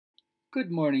Good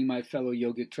morning, my fellow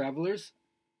yogic travelers.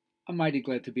 I'm mighty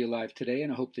glad to be alive today,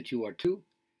 and I hope that you are too,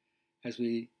 as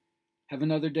we have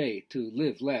another day to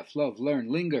live, laugh, love,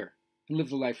 learn, linger, and live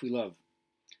the life we love.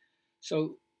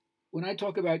 So, when I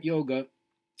talk about yoga,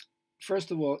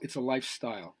 first of all, it's a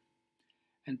lifestyle.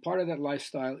 And part of that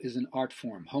lifestyle is an art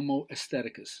form, homo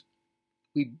aestheticus.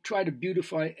 We try to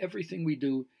beautify everything we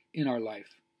do in our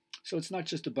life. So it's not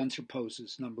just a bunch of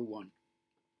poses, number one.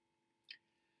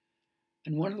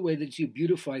 And one of the ways that you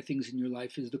beautify things in your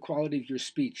life is the quality of your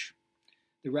speech.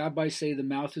 The rabbis say the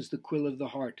mouth is the quill of the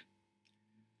heart.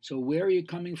 So where are you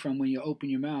coming from when you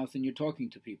open your mouth and you're talking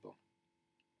to people?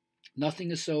 Nothing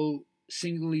is so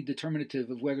singularly determinative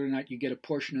of whether or not you get a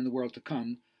portion in the world to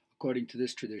come, according to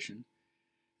this tradition,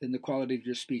 than the quality of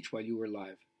your speech while you were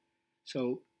alive.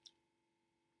 So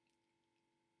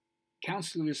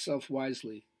counsel yourself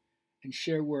wisely and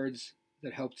share words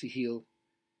that help to heal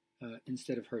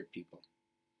instead of hurt people.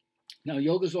 Now,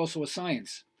 yoga is also a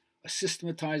science, a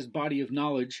systematized body of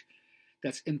knowledge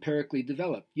that's empirically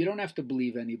developed. You don't have to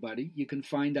believe anybody. You can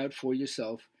find out for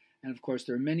yourself. And of course,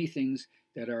 there are many things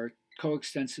that are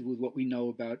coextensive with what we know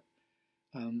about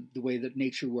the way that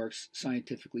nature works,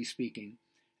 scientifically speaking.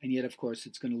 And yet, of course,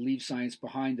 it's going to leave science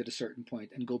behind at a certain point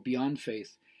and go beyond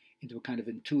faith into a kind of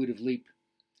intuitive leap.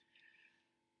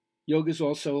 Yoga is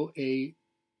also a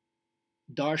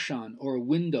darshan, or a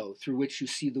window through which you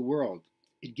see the world.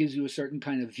 It gives you a certain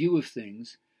kind of view of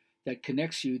things that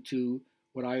connects you to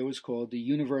what I always call the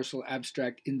universal,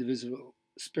 abstract, invisible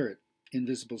spirit.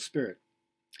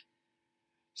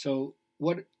 So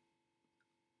what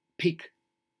peek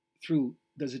through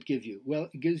does it give you? Well,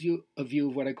 it gives you a view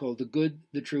of what I call the good,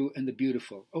 the true, and the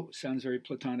beautiful. Oh, sounds very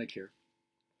Platonic here.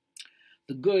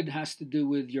 The good has to do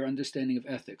with your understanding of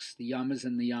ethics, the yamas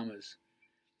and the yamas,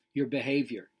 your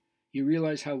behavior. You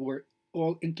realize how we're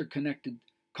all interconnected,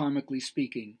 karmically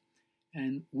speaking.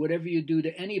 And whatever you do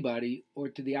to anybody or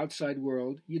to the outside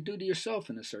world, you do to yourself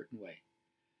in a certain way.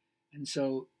 And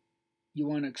so you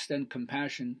want to extend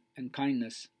compassion and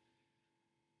kindness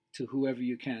to whoever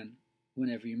you can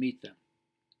whenever you meet them.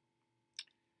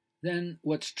 Then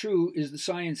what's true is the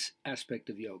science aspect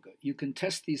of yoga. You can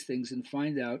test these things and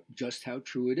find out just how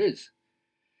true it is.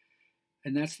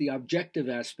 And that's the objective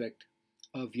aspect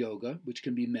of yoga, which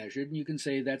can be measured. And you can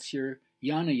say that's your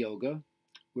jnana yoga,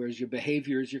 whereas your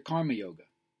behavior is your karma yoga.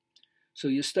 So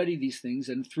you study these things,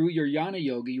 and through your jnana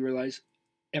yoga, you realize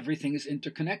everything is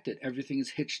interconnected. Everything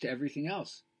is hitched to everything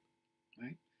else,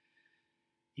 right?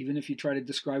 Even if you try to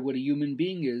describe what a human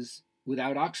being is,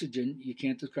 without oxygen, you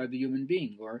can't describe the human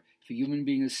being. Or if a human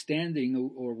being is standing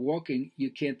or walking,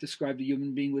 you can't describe the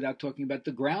human being without talking about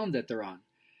the ground that they're on.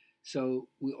 So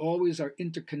we always are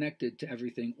interconnected to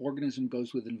everything. Organism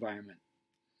goes with environment.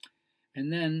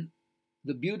 And then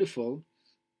the beautiful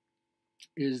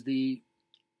is the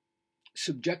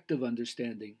subjective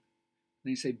understanding.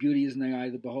 They say beauty is in the eye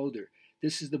of the beholder.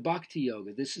 This is the bhakti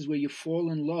yoga. This is where you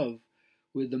fall in love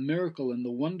with the miracle and the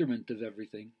wonderment of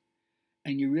everything.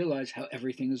 And you realize how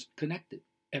everything is connected.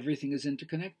 Everything is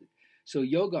interconnected. So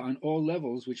yoga on all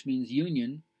levels, which means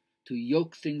union, to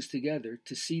yoke things together,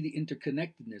 to see the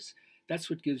interconnectedness,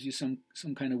 that's what gives you some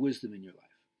kind of wisdom in your life.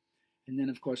 And then,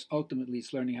 of course, ultimately,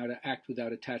 it's learning how to act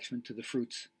without attachment to the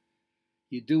fruits.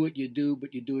 You do what you do,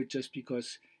 but you do it just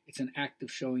because it's an act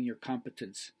of showing your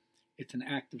competence. It's an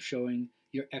act of showing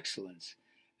your excellence.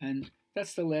 And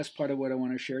that's the last part of what I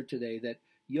want to share today, that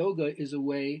yoga is a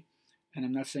way, and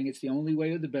I'm not saying it's the only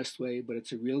way or the best way, but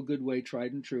it's a real good way,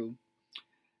 tried and true,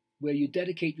 where you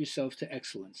dedicate yourself to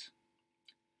excellence,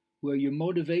 where your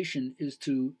motivation is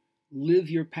to live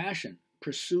your passion,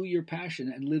 pursue your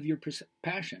passion, and live your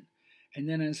passion. And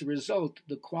then as a result,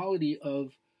 the quality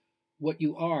of what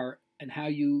you are and how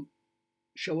you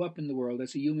show up in the world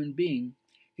as a human being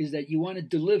is that you want to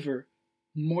deliver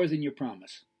more than your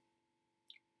promise.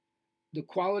 The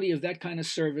quality of that kind of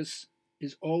service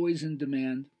is always in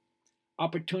demand.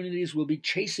 Opportunities will be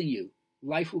chasing you.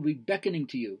 Life will be beckoning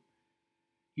to you.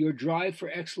 Your drive for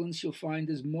excellence, you'll find,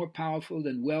 is more powerful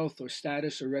than wealth or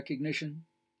status or recognition.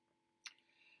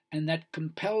 And that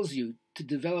compels you to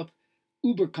develop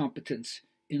uber competence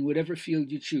in whatever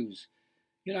field you choose.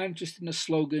 You're not interested in a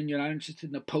slogan. You're not interested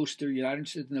in a poster. You're not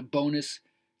interested in a bonus.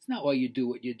 It's not why you do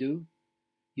what you do.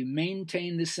 You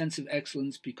maintain this sense of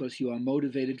excellence because you are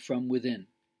motivated from within.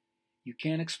 You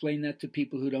can't explain that to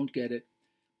people who don't get it.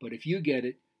 But if you get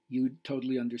it, you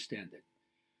totally understand it.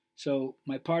 So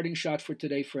my parting shot for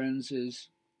today, friends, is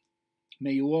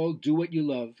may you all do what you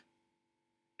love,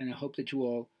 and I hope that you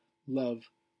all love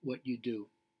what you do.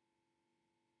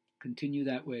 Continue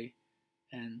that way,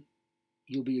 and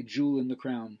you'll be a jewel in the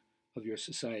crown of your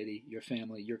society, your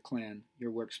family, your clan,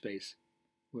 your workspace,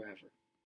 wherever.